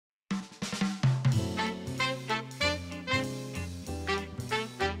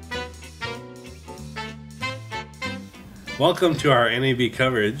Welcome to our NAB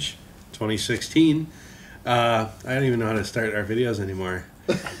coverage 2016. I don't even know how to start our videos anymore.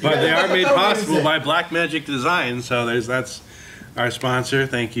 But they are made possible by Blackmagic Design, so that's our sponsor.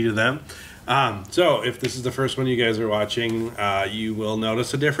 Thank you to them. So if this is the first one you guys are watching, you will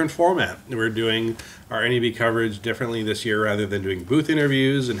notice a different format. We're doing our NAB coverage differently this year. Rather than doing booth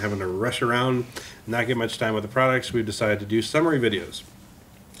interviews and having to rush around and not get much time with the products, we've decided to do summary videos.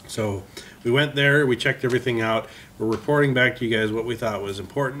 So we went there, we checked everything out. We're reporting back to you guys what we thought was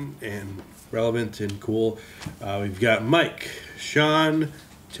important and relevant and cool. We've got Mike, Sean,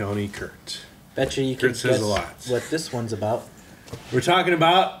 Tony, Kurt. Betcha you can Kurt says guess a lot. what this one's about. We're talking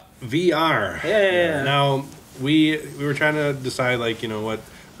about VR. Yeah. Now we were trying to decide, like, you know, what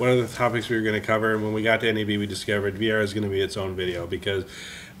are the topics we were going to cover, and when we got to NAB, we discovered VR is going to be its own video because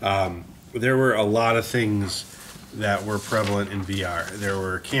there were a lot of things that were prevalent in VR. There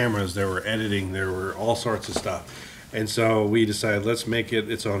were cameras, there were editing, there were all sorts of stuff, and so we decided let's make it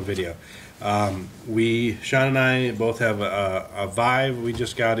its own video. Sean and I both have a Vive. We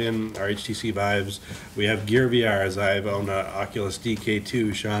just got in our HTC Vives. We have Gear VRs. I've owned an Oculus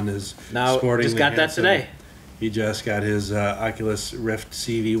DK2. Sean is sporting. Just got that today. He just got his Oculus Rift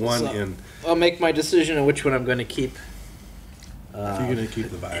CV1 in. I'll make my decision on which one I'm going to keep. If you're going to keep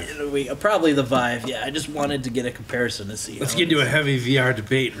the Vive. Probably the Vive, yeah. I just wanted to get a comparison to see. Let's get into a heavy VR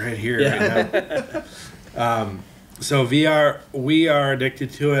debate right here. Right now. So VR, we are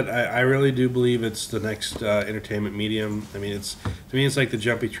addicted to it. I really do believe it's the next entertainment medium. I mean, to me, it's like the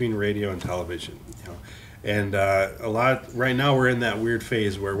jump between radio and television. You know? And right now we're in that weird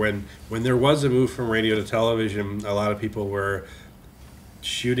phase where when there was a move from radio to television, a lot of people were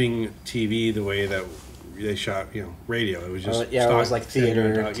shooting TV the way that they shot, you know, radio. It was just it was like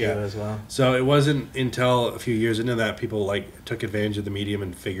theater too as well. So it wasn't until a few years into that people like took advantage of the medium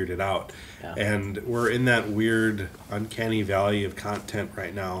and figured it out. Yeah. And we're in that weird uncanny valley of content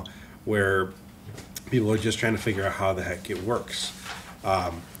right now where people are just trying to figure out how the heck it works.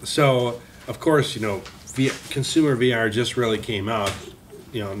 So of course, you know, consumer VR just really came out,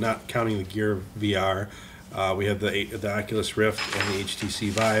 you know, not counting the Gear VR. We have the Oculus Rift and the HTC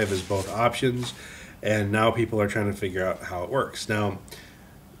Vive as both options. And now people are trying to figure out how it works. Now,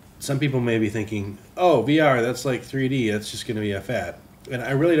 some people may be thinking, oh, VR, that's like 3D. That's just going to be a fad. And I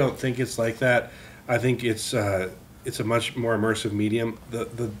really don't think it's like that. I think it's a much more immersive medium.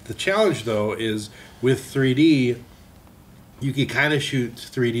 The challenge, though, is with 3D, you can kind of shoot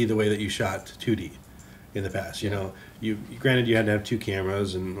 3D the way that you shot 2D in the past. You know, granted you had to have two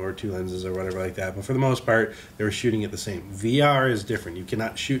cameras or two lenses or whatever like that, but for the most part they were shooting it the same. VR is different. You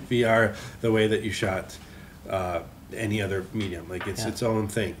cannot shoot VR the way that you shot any other medium. Like it's its own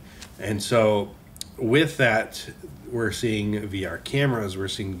thing. And so with that, we're seeing VR cameras, we're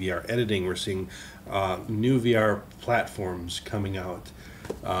seeing VR editing, we're seeing new VR platforms coming out.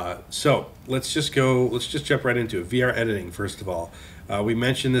 So let's just jump right into it. VR editing, first of all. We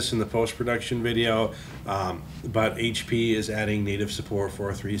mentioned this in the post-production video, but HP is adding native support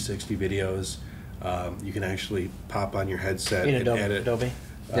for 360 videos. You can actually pop on your headset and edit. Adobe?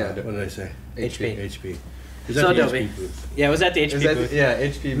 What did I say? HP. Is that the Adobe HP booth? Yeah, it was at the HP booth. Yeah,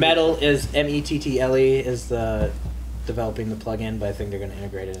 HP. Metal is METTLE is the developing the plugin, but I think they're going to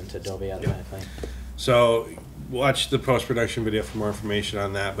integrate it into Adobe automatically. So watch the post-production video for more information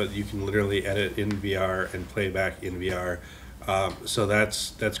on that, but you can literally edit in VR and play back in VR. So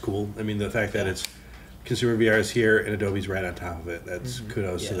that's cool. I mean, the fact that it's consumer VR is here and Adobe's right on top of it. That's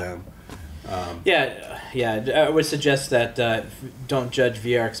kudos to them. I would suggest that don't judge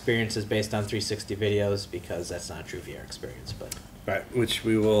VR experiences based on 360 videos because that's not a true VR experience. But right, which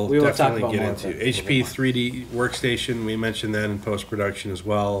we will definitely get into. HP 3D workstation, we mentioned that in post-production as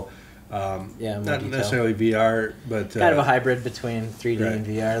well. Not necessarily VR, but kind of a hybrid between 3D and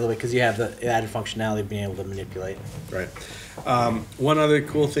VR a little bit because you have the added functionality of being able to manipulate. Right. One other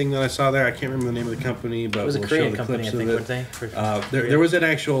cool thing that I saw there, I can't remember the name of the company, but it was a Korean company, I think, weren't they? There was an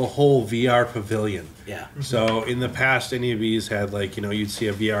actual whole VR pavilion. Yeah. So in the past, any of these had, like, you know, you'd see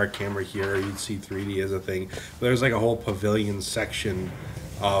a VR camera here, you'd see 3D as a thing. But there's like a whole pavilion section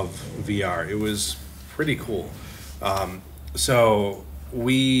of VR. It was pretty cool. So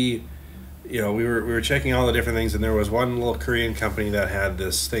we were checking all the different things, and there was one little Korean company that had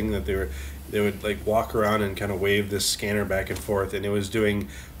this thing that they would like walk around and kind of wave this scanner back and forth, and it was doing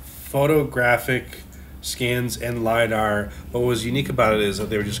photographic scans and LiDAR. What was unique about it is that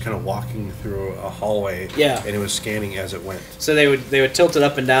they were just kind of walking through a hallway, and it was scanning as it went. So they would tilt it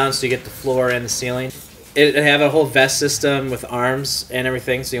up and down so you get the floor and the ceiling. It have a whole vest system with arms and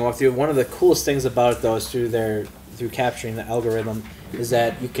everything, so you can walk through. One of the coolest things about it, though, is through capturing the algorithm is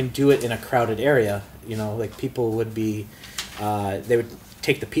that you can do it in a crowded area. You know, like people would be, they would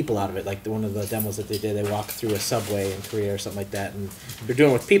take the people out of it. Like one of the demos that they did, they walked through a subway in Korea or something like that, and they're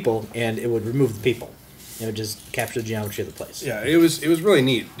doing it with people, and it would remove the people. It would just capture the geometry of the place. Yeah, it was really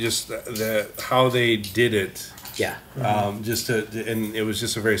neat, just the how they did it. Yeah. Just to, and it was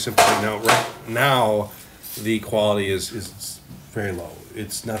just a very simple thing. Now, right now, the quality is very low.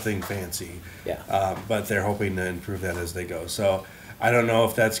 It's nothing fancy. Yeah. But they're hoping to improve that as they go. So I don't know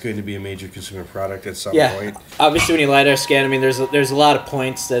if that's going to be a major consumer product at some point. Obviously, when you LiDAR scan, I mean, there's a lot of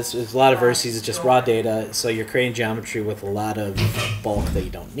points. There's a lot of vertices. It's just raw data. So you're creating geometry with a lot of bulk that you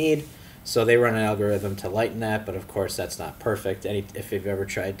don't need. So they run an algorithm to lighten that, but of course that's not perfect. If you've ever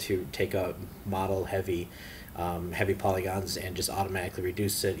tried to take a model heavy polygons and just automatically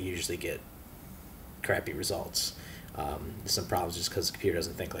reduce it, you usually get crappy results. Some problems just because the computer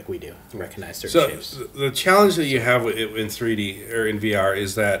doesn't think like we do, recognize certain shapes. So the challenge that you have in 3D or in VR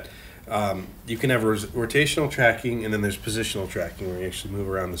is that you can have rotational tracking, and then there's positional tracking where you actually move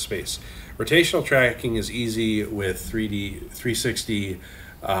around the space. Rotational tracking is easy with 360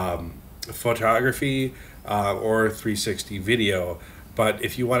 photography or 360 video. But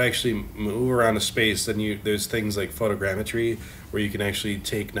if you want to actually move around a space, then there's things like photogrammetry, where you can actually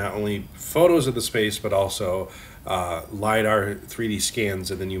take not only photos of the space, but also LiDAR 3D scans,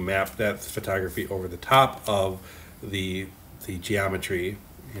 and then you map that photography over the top of the geometry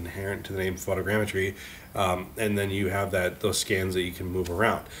inherent to the name photogrammetry, and then you have those scans that you can move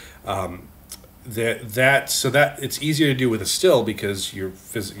around. So that it's easier to do with a still because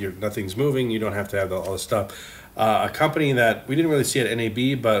nothing's moving. You don't have to have all this stuff. A company that we didn't really see at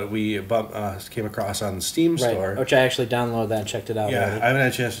NAB, but we came across on the Steam store. Which I actually downloaded that and checked it out. Yeah, already. I haven't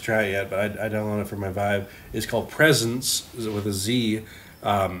had a chance to try it yet, but I downloaded it for my Vive. It's called Presence with a Z,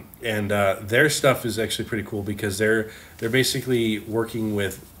 and their stuff is actually pretty cool because they're basically working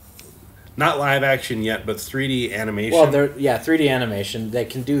with not live action yet, but 3D animation. Well, 3D animation. They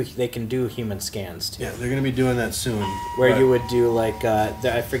can do human scans too. Yeah, they're going to be doing that soon. Where you would do like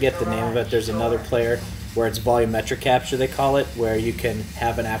I forget the name of it. There's another player where it's volumetric capture, they call it, where you can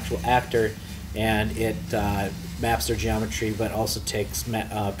have an actual actor and it maps their geometry, but also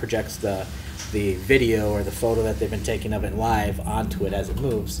projects the video or the photo that they've been taking of it live onto it as it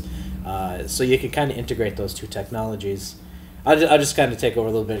moves. So you can kind of integrate those two technologies. I'll just kind of take over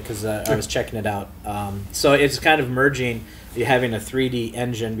a little bit because I was checking it out. So it's kind of merging. You're having a 3D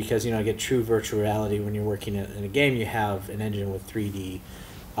engine because you get true virtual reality when you're working in a game. You have an engine with 3D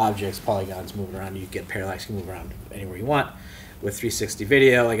objects, polygons moving around. You get parallax, you can move around anywhere you want. With 360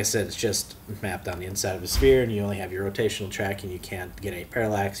 video, like I said, it's just mapped on the inside of a sphere, and you only have your rotational tracking. You can't get any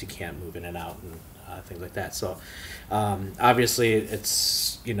parallax, you can't move in and out, and things like that. So obviously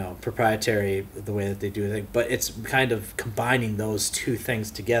it's proprietary the way that they do it, but it's kind of combining those two things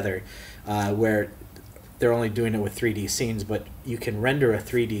together, where they're only doing it with 3D scenes, but you can render a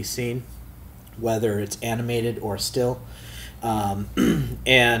 3D scene, whether it's animated or still.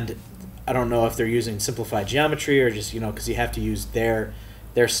 And I don't know if they're using simplified geometry or just because you have to use their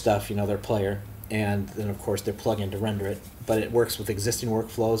stuff, their player, and then of course their plugin to render it. But it works with existing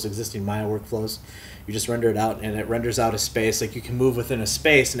workflows, existing Maya workflows. You just render it out, and it renders out a space. Like you can move within a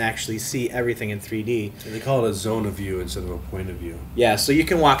space and actually see everything in 3D. And they call it a zone of view instead of a point of view. Yeah, so you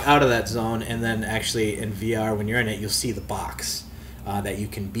can walk out of that zone, and then actually in VR, when you're in it, you'll see the box that you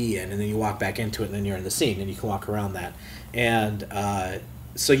can be in, and then you walk back into it, and then you're in the scene, and you can walk around that. And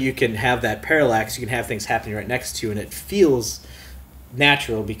so you can have that parallax, you can have things happening right next to you, and it feels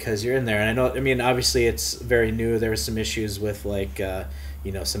natural because you're in there. And I mean, obviously it's very new. There were some issues with like,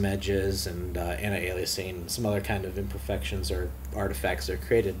 some edges and anti-aliasing, some other kind of imperfections or artifacts that are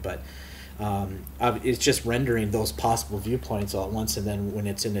created, but it's just rendering those possible viewpoints all at once, and then when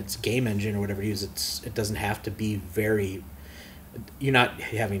it's in its game engine or whatever you use, it doesn't have to be very, you're not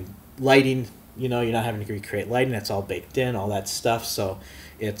having lighting, you're not having to recreate lighting. That's all baked in, all that stuff. So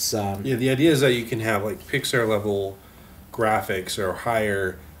it's the idea is that you can have like Pixar level graphics or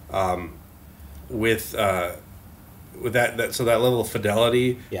higher with that so that level of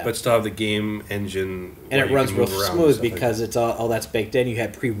fidelity, but still have the game engine, and it runs real smooth because it's all that's baked in. You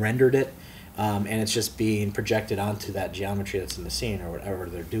had pre-rendered it, and it's just being projected onto that geometry that's in the scene or whatever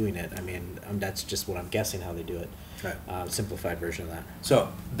they're doing it. I mean, that's just what I'm guessing how they do it. Right. Simplified version of that. So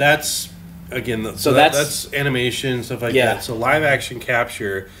that's again. That's animation, stuff like that. So live action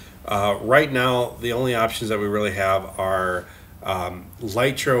capture. Right now, the only options that we really have are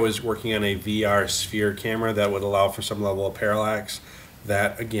Lytro is working on a VR sphere camera that would allow for some level of parallax.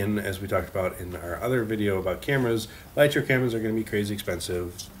 That, again, as we talked about in our other video about cameras, Lytro cameras are going to be crazy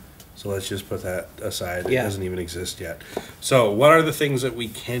expensive. So let's just put that aside. It Yeah. doesn't even exist yet. So what are the things that we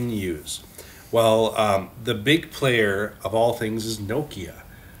can use? Well, the big player of all things is Nokia.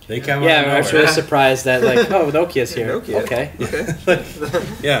 They come Yeah, out of I was nowhere. really surprised that, like, oh, Nokia's here. Nokia. Okay.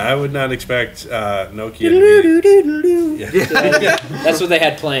 Yeah, I would not expect Nokia to be... Yeah. That's what they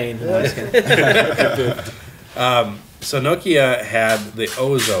had playing. No, I'm just kidding. So Nokia had the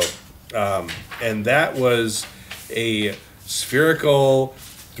Ozo, and that was a spherical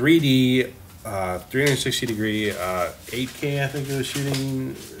 3D, 360 degree, 8K. I think it was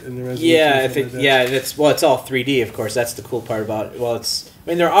shooting in the resolution. Yeah, I something think like that. yeah, it's all 3D. Of course, that's the cool part about it. Well, I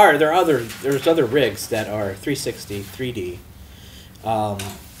mean, there's other rigs that are 360 3D.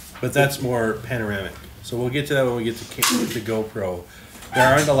 But that's more panoramic. So we'll get to that when we get to GoPro. There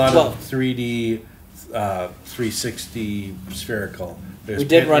aren't a lot of 3D, 360 spherical. There's We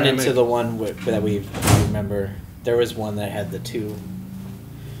did run panoramic. into the one that we remember. There was one that had the two.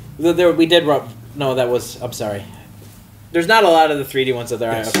 We did run. No, that was. I'm sorry. There's not a lot of the 3D ones out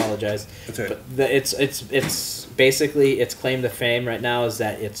there. Yes. I apologize. That's right. But it's basically its claim to fame right now is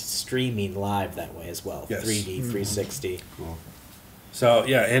that it's streaming live that way as well. Yes. 3D, 360. Cool. So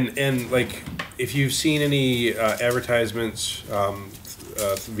yeah, and like if you've seen any advertisements,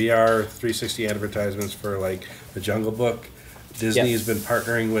 VR 360 advertisements for like the Jungle Book, Disney has been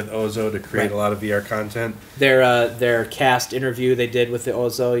partnering with Ozo to create a lot of VR content. Their cast interview they did with the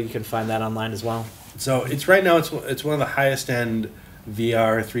Ozo, you can find that online as well. So it's right now it's one of the highest end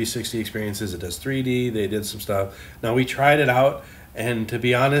VR 360 experiences. It does 3D. They did some stuff. Now we tried it out, and to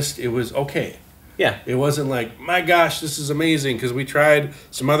be honest, it was okay. Yeah. It wasn't like, my gosh, this is amazing, because we tried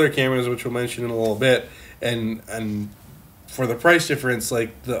some other cameras, which we'll mention in a little bit, and for the price difference,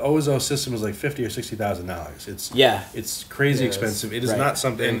 like the Ozo system is like $50,000 or $60,000. It's crazy expensive. It is not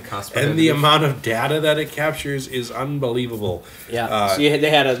something, and the amount of data that it captures is unbelievable. Yeah. So they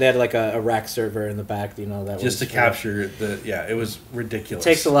had like a rack server in the back, that just was to capture it was ridiculous. It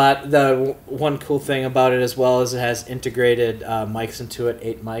takes a lot. The one cool thing about it as well is it has integrated mics into it,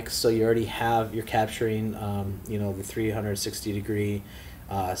 8 mics, so you're capturing the 360 degree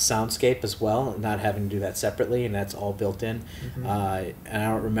soundscape as well, not having to do that separately, and that's all built in. And I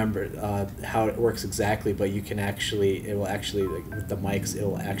don't remember how it works exactly, but you can it will actually like, with the mics, it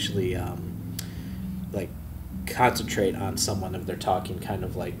will actually like concentrate on someone if they're talking, kind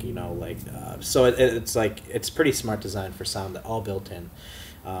of like so it's like it's pretty smart design for sound, that all built in.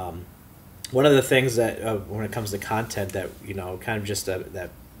 One of the things that when it comes to content that kind of just that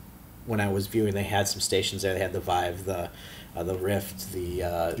when I was viewing, they had some stations there. They had the Vive, the Rift, the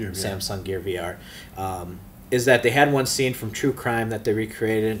Samsung Gear VR. Is that they had one scene from True Crime that they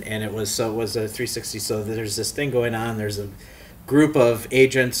recreated, and it was a 360. So there's this thing going on. There's a group of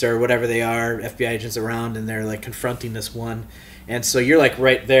agents or whatever they are, FBI agents around, and they're like confronting this one. And so you're like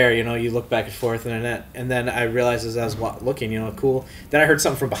right there, you look back and forth, and then I realized as I was looking, cool. Then I heard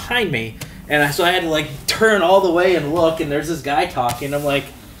something from behind me, and so I had to like turn all the way and look, and there's this guy talking. I'm like,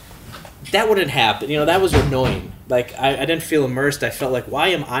 that wouldn't happen. That was annoying. Like I didn't feel immersed. I felt like, why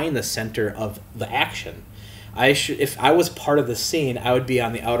am I in the center of the action? If I was part of the scene, I would be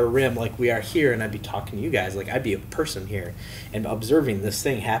on the outer rim like we are here, and I'd be talking to you guys. Like I'd be a person here and observing this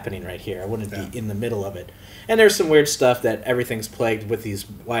thing happening right here. I wouldn't be in the middle of it. And there's some weird stuff that everything's plagued with these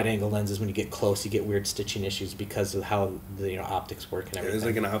wide-angle lenses. When you get close, you get weird stitching issues because of how the optics work and everything.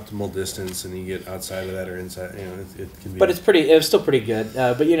 There's like an optimal distance, and you get outside of that or inside. It can be. But it was still pretty good.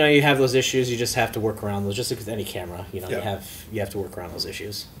 But you have those issues. You just have to work around those. Just like with any camera, you have to work around those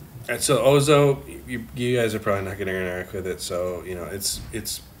issues. All right, so Ozo, you guys are probably not going to interact with it, so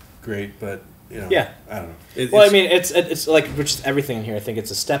it's great, but yeah, I don't know. It's like which everything in here. I think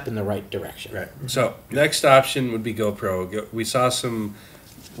it's a step in the right direction. Right. So next option would be GoPro. We saw some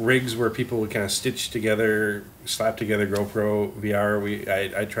rigs where people would kind of slap together GoPro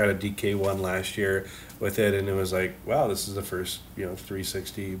VR. I tried a DK one last year with it, and it was like, wow, this is the first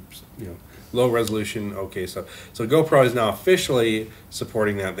 360 low resolution stuff. So GoPro is now officially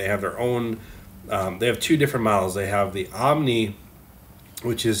supporting that. They have their own. They have two different models. They have the Omni,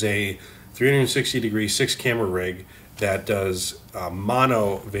 which is a 360 degree 6-camera rig that does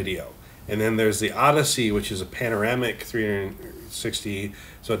mono video, and then there's the Odyssey, which is a panoramic 360.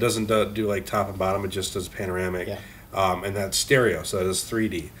 So it doesn't do like top and bottom. It just does panoramic, and that's stereo. So that is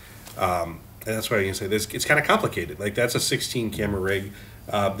 3D. And that's why I can say this. It's kind of complicated. Like that's a 16-camera rig.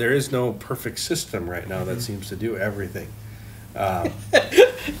 There is no perfect system right now that seems to do everything.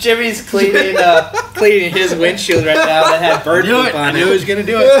 Jimmy's cleaning his windshield right now that had bird poop on it. I knew he was gonna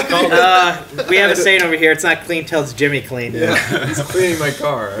do it. We have a saying over here: it's not clean till it's Jimmy clean. Yeah, he's cleaning my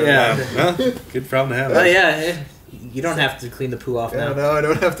car. Yeah. Well, good problem to have. Oh yeah. You don't have to clean the poo off now. No, I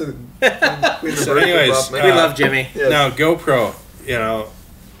don't have to clean the So bird anyways, off, man. We love Jimmy. Yes. Now GoPro,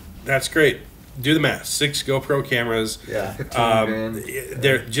 that's great. Do the math. 6 GoPro cameras. Yeah, 15 grand.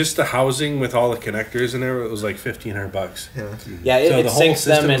 They're just the housing with all the connectors in there. It was like $1,500. Yeah. Yeah, So it the whole sinks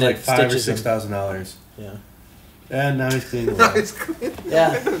them system was and like it $5,000 or stitches them. $6,000. Yeah. And now he's cleaning the Nice clean.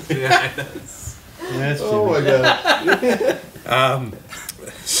 Yeah. That's Oh my god.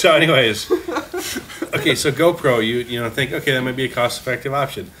 So, anyways, okay. So GoPro, you think okay, that might be a cost-effective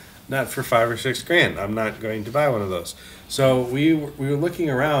option. Not for $5 or $6 grand. I'm not going to buy one of those. So we were looking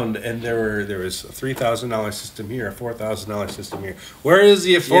around, and there was a $3,000 system here, a $4,000 system here. Where is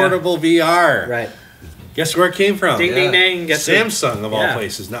the affordable VR? Right. Guess where it came from? Ding, ding, ding. Guess who- Samsung of all Yeah.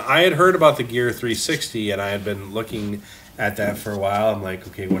 places. Now I had heard about the Gear 360, and I had been looking at that for a while. I'm like,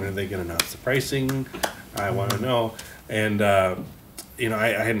 okay, when are they going to announce the pricing? I want to know. And I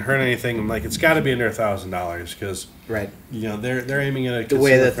hadn't heard anything. I'm like, it's got to be under $1,000 because Right. they're aiming at a The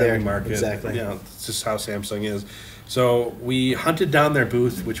way that consumer-friendly they're- market. exactly. It's just how Samsung is. So we hunted down their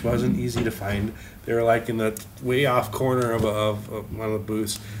booth, which wasn't easy to find. They were like in the way off corner of one of the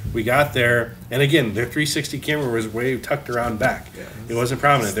booths. We got there, and again, their 360 camera was way tucked around back. Yeah. It wasn't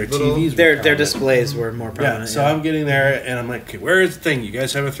prominent. Their Little- TVs were Their prominent. displays were more Yeah, prominent. so I'm getting there, and I'm like, okay, where is the thing? You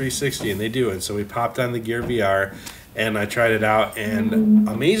guys have a 360, and they do. And so we popped on the Gear VR, and I tried it out, and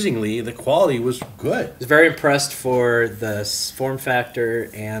amazingly, the quality was good. I was very impressed for the form factor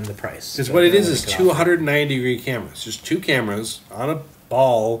and the price. Because So what it I is like two 190-degree cameras. Just 2 cameras on a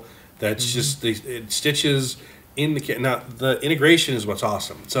ball that's just, it stitches in the now the integration is what's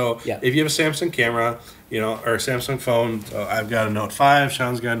awesome. So Yeah. if you have a Samsung camera, or a Samsung phone, so I've got a Note 5,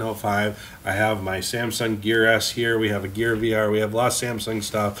 Sean's got a Note 5, I have my Samsung Gear S here, we have a Gear VR, we have a lot of Samsung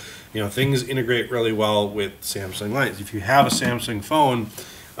stuff. Things integrate really well with Samsung lights. If you have a Samsung phone,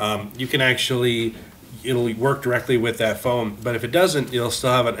 you can actually, it'll work directly with that phone, but if it doesn't, you'll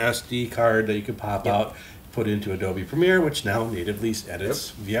still have an SD card that you can pop out, put into Adobe Premiere, which now natively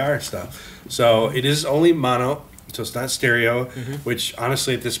edits VR stuff. So it is only mono, so it's not stereo, which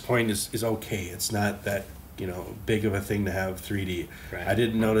honestly at this point is okay. It's not that big of a thing to have 3D. Right. I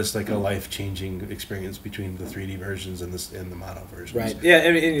didn't notice like a life-changing experience between the 3D versions and the mono versions. Right. Yeah.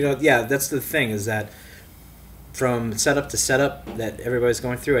 And that's the thing is that from setup to setup that everybody's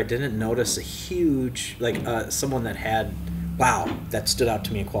going through, I didn't notice a huge someone that had wow that stood out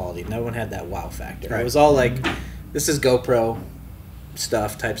to me in quality. No one had that wow factor. Right. It was all like, this is GoPro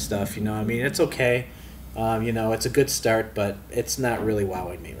type stuff. I mean, it's okay. It's a good start, but it's not really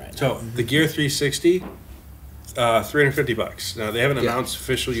wowing me right now. So the Gear 360, $350. Now they haven't announced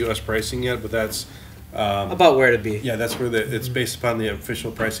official U.S. pricing yet, but that's About where to be. yeah, that's where it's based upon the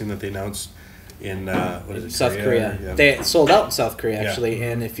official pricing that they announced in what is it, South Korea. Yeah. They sold out in South Korea, Yeah. actually,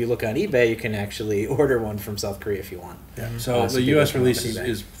 and if you look on eBay, you can actually order one from South Korea if you want. Yeah. So so the people U.S. can release look at eBay.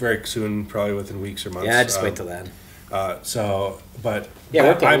 is very soon, probably within weeks or months. Yeah, just wait till then. But Yeah,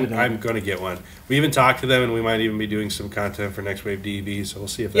 we're totally I'm going to get one. We even talked to them, and we might even be doing some content for NextWaveDV. So we'll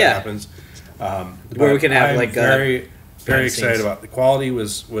see if that Yeah. happens. Where we can have, I'm like, very behind the excited scenes. about the quality.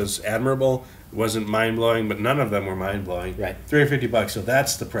 Was admirable. It wasn't mind blowing, but none of them were mind blowing. Right. $350. So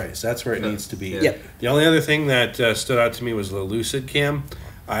that's the price. That's where it needs to be. Yeah. Yep. The only other thing that stood out to me was the Lucid Cam.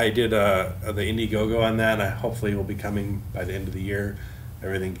 I did the Indiegogo on that. Hopefully it will be coming by the end of the year.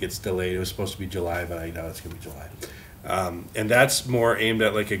 Everything gets delayed. It was supposed to be July, but I know it's going to be July. And that's more aimed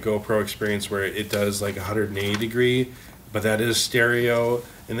at like a GoPro experience where it does like 180 degree, but that is stereo.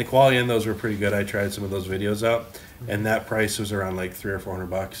 And the quality in those were pretty good. I tried some of those videos out, and that price was around like $300 or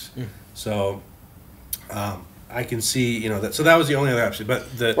 $400. So I can see, so that was the only other option.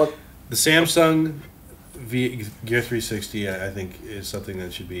 But the Samsung Gear 360, I think, is something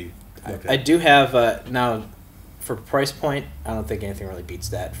that should be looked at. I do have now for price point. I don't think anything really beats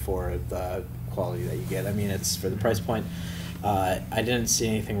that for the quality that you get. I mean, it's for the price point. I didn't see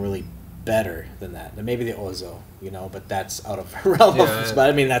anything really better than that. And maybe the Ozo, but that's out of realm. Yeah. But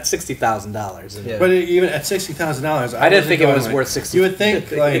I mean, that's $60,000. Yeah. But even at $60,000, I didn't think it was worth 60. You would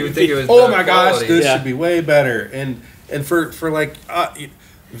think like, You would think it was oh better my gosh, quality. this Yeah. should be way better. And for like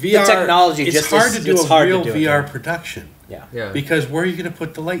VR, technology it's just hard is- to do it's a hard to real do it, VR yeah. production. Yeah. Yeah. Because where are you going to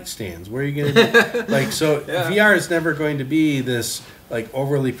put the light stands? Where are you going to Yeah. VR is never going to be this like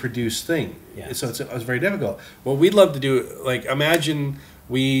overly produced thing. Yeah. So it's very difficult. What we'd love to do, like imagine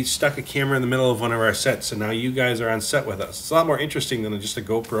we stuck a camera in the middle of one of our sets, and now you guys are on set with us. It's a lot more interesting than just a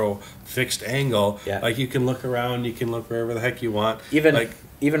GoPro fixed angle. Yeah. Like you can look around, you can look wherever the heck you want.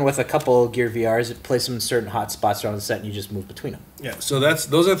 Even with a couple Gear VRs, it place them in certain hot spots around the set, and you just move between them. Yeah, so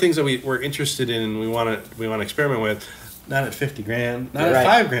those are things that we're interested in, and we want to experiment with. Not at $50,000, not Right.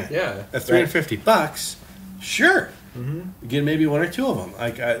 at $5,000. Yeah. At $350, sure. get maybe one or two of them.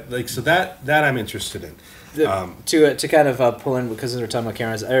 So that I'm interested in. To kind of pull in, because we're talking about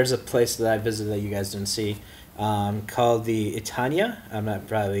cameras, there's a place that I visited that you guys didn't see called the Itania. I'm not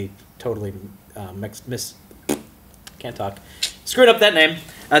probably totally can't talk. Screwed up that name.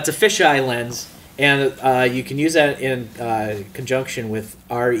 It's a fisheye lens, and you can use that in conjunction with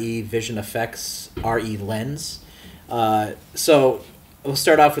RE Vision Effects RE lens. So we'll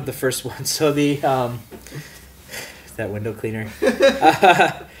start off with the first one. So the that window cleaner.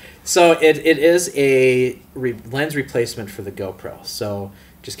 So it is a lens replacement for the GoPro. So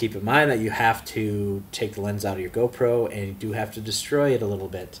just keep in mind that you have to take the lens out of your GoPro, and you do have to destroy it a little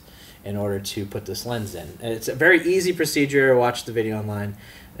bit in order to put this lens in. And it's a very easy procedure. Watch the video online,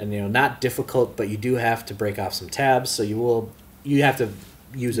 and not difficult, but you do have to break off some tabs. So you have to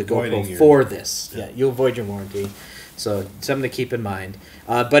use a GoPro for this. Yeah, you'll avoid your warranty. So something to keep in mind.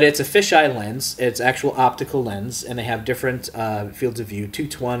 But it's a fisheye lens. It's actual optical lens, and they have different fields of view: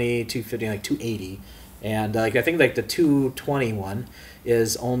 220, 250, like 280. And I think the 220 one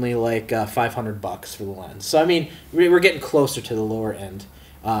is only like $500 for the lens. So I mean, we're getting closer to the lower end.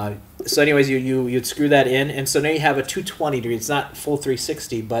 So anyways, you'd screw that in, and so now you have a 220 degree. It's not full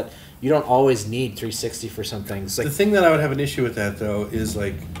 360, but you don't always need 360 for some things. The thing that I would have an issue with that though is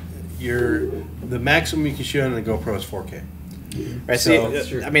the maximum you can shoot on the GoPro is 4K. Right,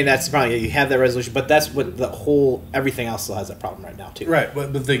 so I mean that's probably you have that resolution, but that's what everything else still has that problem right now too. Right,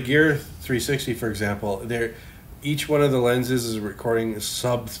 but the Gear 360, for example, each one of the lenses is recording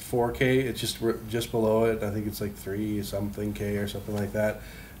sub 4K. It's just below it. I think it's like 3 something K or something like that.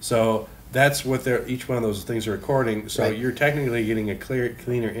 So that's what each one of those things are recording. So you're technically getting a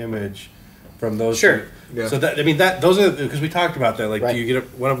cleaner image from those. Sure. Yeah. So those are because we talked about that. Like, do you get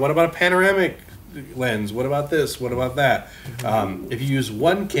what about a panoramic lens? What about this? What about that? If you use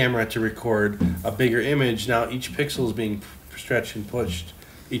one camera to record a bigger image, now each pixel is being stretched and pushed.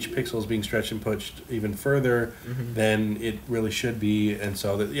 Each pixel is being stretched and pushed even further than it really should be, and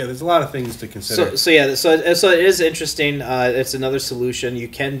so there's a lot of things to consider. So it is interesting. It's another solution. You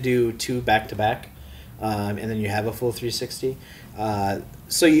can do two back to back, and then you have a full 360.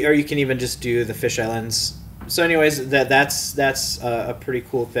 Or you can even just do the fisheye lens. So, anyways, that's a pretty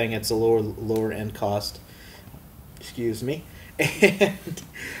cool thing. It's a lower end cost. Excuse me.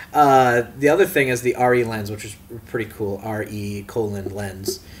 And the other thing is the RE lens, which is pretty cool. RE :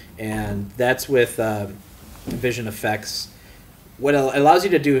 lens, and that's with Vision Effects. What it allows you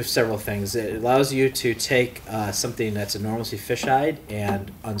to do is several things. It allows you to take something that's enormously fisheyed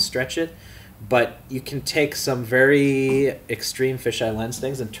and unstretch it, but you can take some very extreme fisheye lens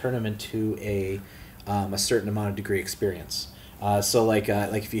things and turn them into a certain amount of degree experience. So like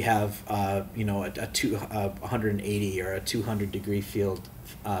if you have a 180 or a 200 degree field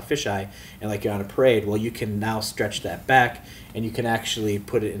fisheye, and like you're on a parade, well, you can now stretch that back, and you can actually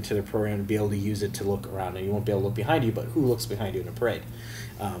put it into the program and be able to use it to look around, and you won't be able to look behind you, but who looks behind you in a parade?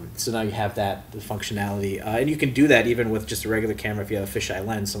 So now you have the functionality, and you can do that even with just a regular camera. If you have a fisheye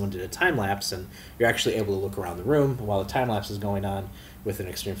lens, someone did a time lapse, and you're actually able to look around the room while the time lapse is going on with an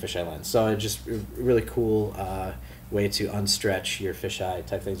extreme fisheye lens. So it's just really cool way to unstretch your fisheye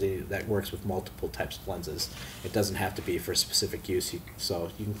type things that works with multiple types of lenses. It doesn't have to be for specific use,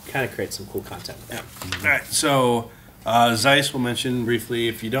 so you can kind of create some cool content with that. All right, so Zeiss will mention briefly,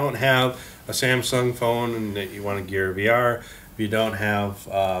 if you don't have a Samsung phone and that you want a Gear VR, if you don't have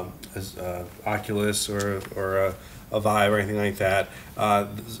Oculus or a Vive or anything like that,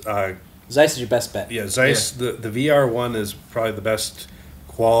 Zeiss is your best bet. Yeah, Zeiss, the VR one is probably the best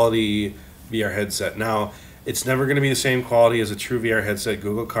quality VR headset. Now, it's never going to be the same quality as a true VR headset.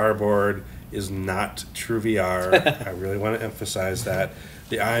 Google Cardboard is not true VR. I really want to emphasize that.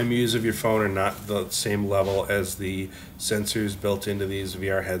 The IMUs of your phone are not the same level as the sensors built into these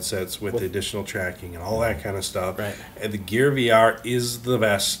VR headsets with the additional tracking and all that kind of stuff. Right. And the Gear VR is the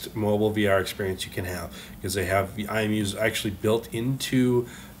best mobile VR experience you can have because they have the IMUs actually built into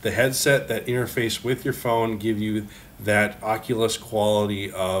the headset that interface with your phone, give you that Oculus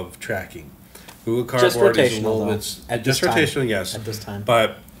quality of tracking. Google Cardboard is a little bit just rotational, yes. At this time,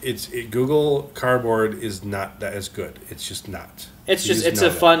 but Google Cardboard is not that as good. It's just not. It's a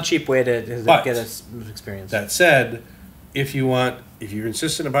fun, cheap way to get an experience. That said, if you're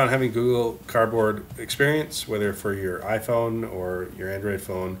insistent about having Google Cardboard experience, whether for your iPhone or your Android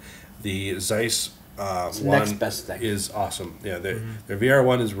phone, the Zeiss one next best thing is awesome. Yeah, their VR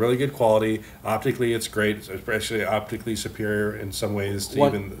one is really good quality. Optically, it's great. It's especially optically superior in some ways to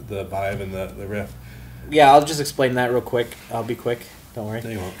even the Vive and the Rift. Yeah, I'll just explain that real quick. I'll be quick. Don't worry. No,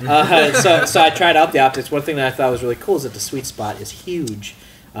 you won't. So I tried out the optics. One thing that I thought was really cool is that the sweet spot is huge.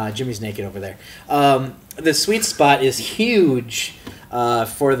 Jimmy's naked over there. The sweet spot is huge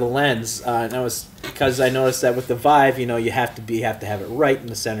for the lens, and that was because I noticed that with the Vive, you know, you have to have it right in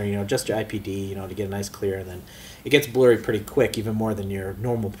the center, you know, just your IPD, you know, to get a nice clear, and then it gets blurry pretty quick, even more than your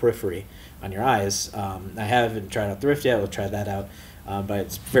normal periphery on your eyes. I haven't tried out the Rift yet. We'll try that out, but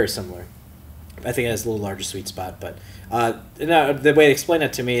it's very similar. I think it has a little larger sweet spot, but the way to explain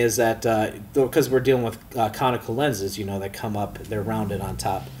it to me is that because we're dealing with conical lenses, you know, that come up, they're rounded on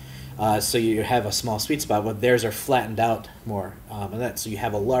top, so you have a small sweet spot. But theirs are flattened out more, and so you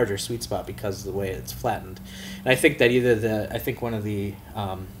have a larger sweet spot because of the way it's flattened. And I think that I think one of the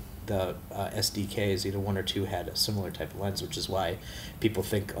SDKs, either one or two, had a similar type of lens, which is why people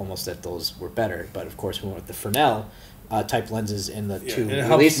think almost that those were better. But of course, we went with the Fresnel type lenses in the two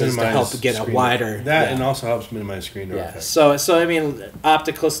releases to help get a wider. And also helps minimize screen door effect. So I mean,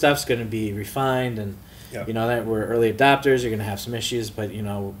 optical stuff's going to be refined, and you know that we're early adopters. You're going to have some issues, but you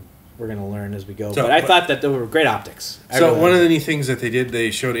know we're going to learn as we go. But I thought that they were great optics. So one of the neat things that they did,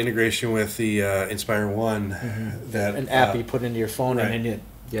 they showed integration with the Inspire One, that an app you put into your phone, and it.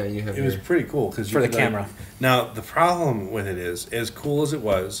 Yeah, you have. It was pretty cool because for the camera. Now the problem with it is, as cool as it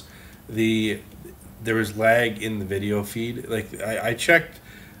was, there was lag in the video feed. Like I checked,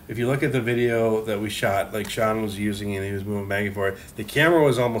 if you look at the video that we shot, like Sean was using and he was moving back and forth, the camera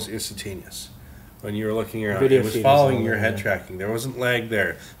was almost instantaneous when you were looking around. It was following your head tracking. There wasn't lag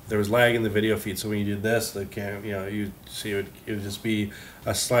there. There was lag in the video feed. So when you did this, the cam, you know, you see it would just be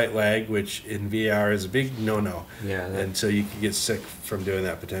a slight lag, which in VR is a big no-no. Yeah. And so you could get sick from doing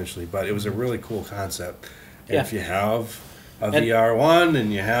that potentially. But it was a really cool concept. And if you have a VR one,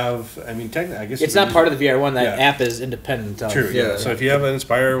 and you have, I mean, technically, I guess it's not part of the VR one. That app is independent of. True. Yeah. So if you have an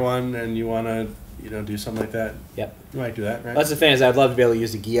Inspire one and you want to, you know, do something like that, you might do that, right? Well, that's the thing is, I'd love to be able to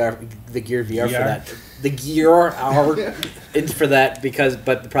use the Gear VR for that. The Gear for that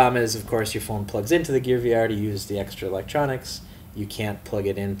but the problem is, of course, your phone plugs into the Gear VR to use the extra electronics. You can't plug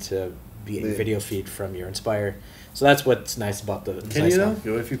it into the video feed from your Inspire. So that's what's nice about the. Can you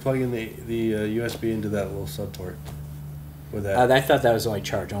though? If you plug in the USB into that little sub port. With that. I thought that was only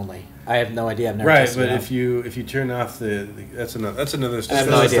charge only. I have no idea. I've never right, tested but it out. if you turn off that's another story. I have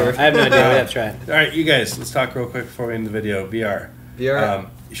no idea. I have no idea. We have to try it. All right, you guys, let's talk real quick before we end the video. VR.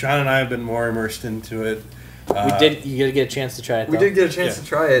 Sean and I have been more immersed into it. We did. You did get a chance to try it. We did get a chance to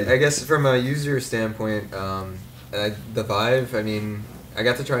try it. I guess from a user standpoint, the Vive. I mean, I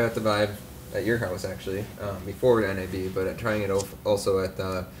got to try out the Vive at your house actually before NAB, but trying it also at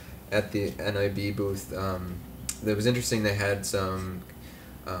the NAB booth. That was interesting. They had some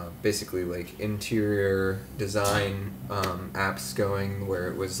basically like interior design apps going where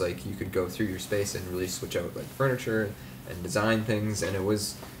it was like you could go through your space and really switch out like furniture and design things, and it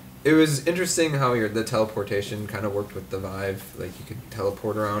was interesting how the teleportation kind of worked with the Vive. Like you could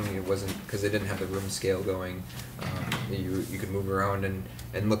teleport around. It wasn't because they didn't have the room scale going. You could move around and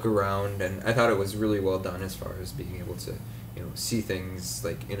look around, and I thought it was really well done as far as being able to see things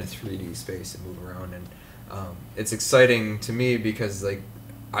like in a 3D space and move around. And it's exciting to me because like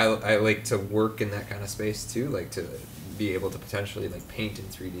I like to work in that kind of space too, like to be able to potentially like paint in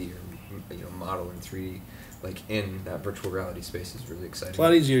 3D or model in 3D, like in that virtual reality space is really exciting. It's a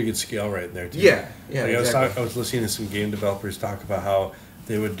lot easier to get scale right there too. Yeah, like exactly. I was listening to some game developers talk about how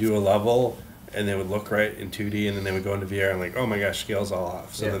they would do a level and they would look right in 2D, and then they would go into VR and like, oh my gosh, scale's all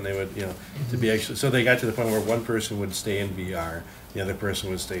off. So then they would, to be actually, so they got to the point where one person would stay in VR, the other person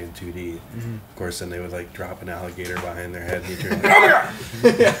would stay in 2D. Of course, then they would like drop an alligator behind their head and you turn like, oh my god!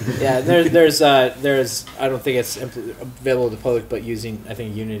 Yeah, there's I don't think it's available to the public, but using, I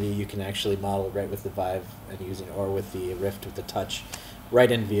think, Unity, you can actually model right with the Vive and or with the Rift with the touch,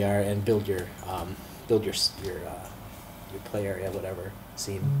 right in VR and build your play area, whatever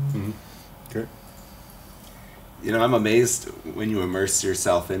scene. Sure. I'm amazed when you immerse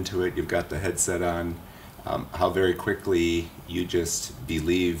yourself into it, you've got the headset on, how very quickly you just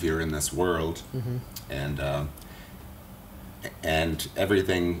believe you're in this world, and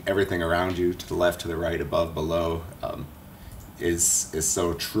everything around you, to the left, to the right, above, below, is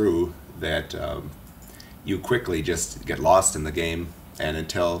so true that you quickly just get lost in the game, and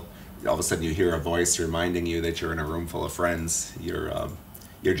until all of a sudden you hear a voice reminding you that you're in a room full of friends, you're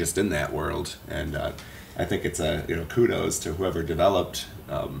just in that world. And I think it's kudos to whoever developed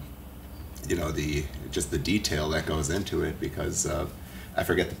the detail that goes into it, because I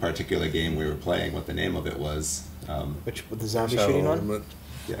forget the particular game we were playing, what the name of it was. Which, with the zombie shooting one?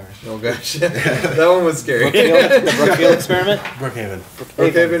 Yeah. Oh gosh, that one was scary. The Brookfield experiment. Brookhaven.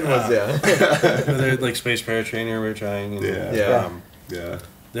 Brookhaven was They're like Space Paratrainer we were trying. And,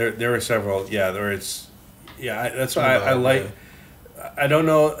 there were several. Yeah, that's why I like. I don't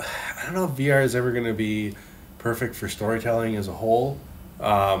know. I don't know if VR is ever going to be perfect for storytelling as a whole.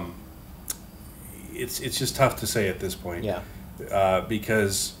 It's just tough to say at this point. Yeah.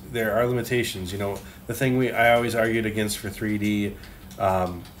 Because there are limitations. You know, the thing I always argued against for 3D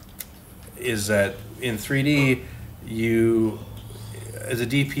is that in 3D, as a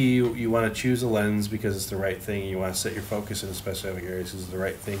DP, you want to choose a lens because it's the right thing. You want to set your focus in specific areas because it's the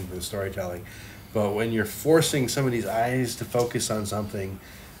right thing for the storytelling. But when you're forcing somebody's eyes to focus on something,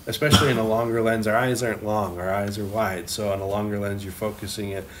 especially in a longer lens, our eyes aren't long, our eyes are wide. So on a longer lens, you're focusing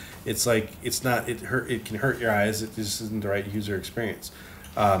it. It's like it can hurt your eyes. It just isn't the right user experience.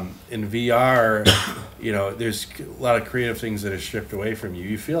 In VR, you know, there's a lot of creative things that are stripped away from you.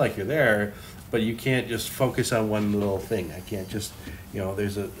 You feel like you're there, but you can't just focus on one little thing. I can't just, you know,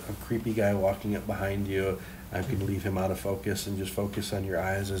 there's a creepy guy walking up behind you. I can leave him out of focus and just focus on your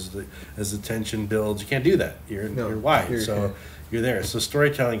eyes as the tension builds. You can't do that. You're wide, so you're there. So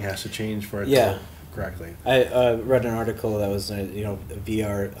storytelling has to change for it to work correctly. I read an article that was,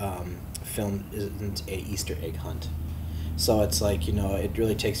 VR film isn't a Easter egg hunt. So it's like, you know, it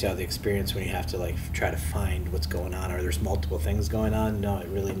really takes you out of the experience when you have to like try to find what's going on, or there's multiple things going on. No, it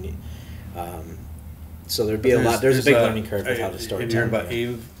really so there's a big learning curve with how to story. Have you heard about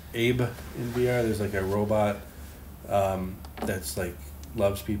Abe in VR? There's like a robot that's like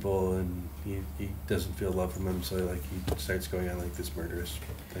loves people, and he doesn't feel love from them, so like he starts going on like this murderous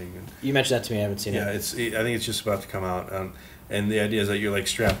thing. And you mentioned that to me. I haven't seen it. Yeah, I think it's just about to come out, and the idea is that you're like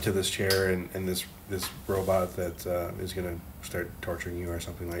strapped to this chair, and this robot that is gonna start torturing you or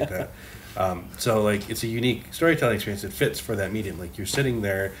something like that. So like it's a unique storytelling experience that fits for that medium. Like you're sitting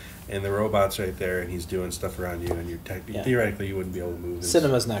there, and the robot's right there, and he's doing stuff around you, and theoretically you wouldn't be able to move.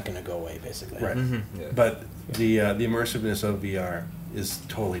 Cinema's not going to go away, basically. Right. Mm-hmm. Yeah. But the immersiveness of VR is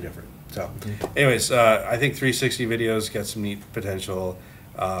totally different. So, anyways, I think 360 videos got some neat potential,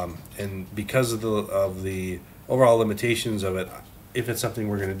 and because of the overall limitations of it, if it's something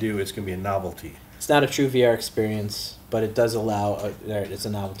we're going to do, it's going to be a novelty. It's not a true VR experience, but it does allow. It's a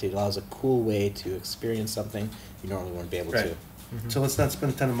novelty. It allows a cool way to experience something you normally wouldn't be able to. Mm-hmm. So let's not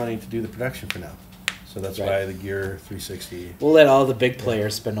spend a ton of money to do the production for now. So that's why the Gear 360. We'll let all the big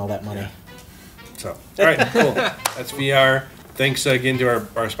players spend all that money. Yeah. So, all right, cool. That's VR. Thanks again to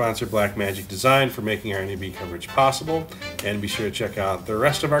our sponsor, Blackmagic Design, for making our NAB coverage possible. And be sure to check out the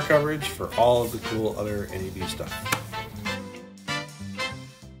rest of our coverage for all of the cool other NAB stuff.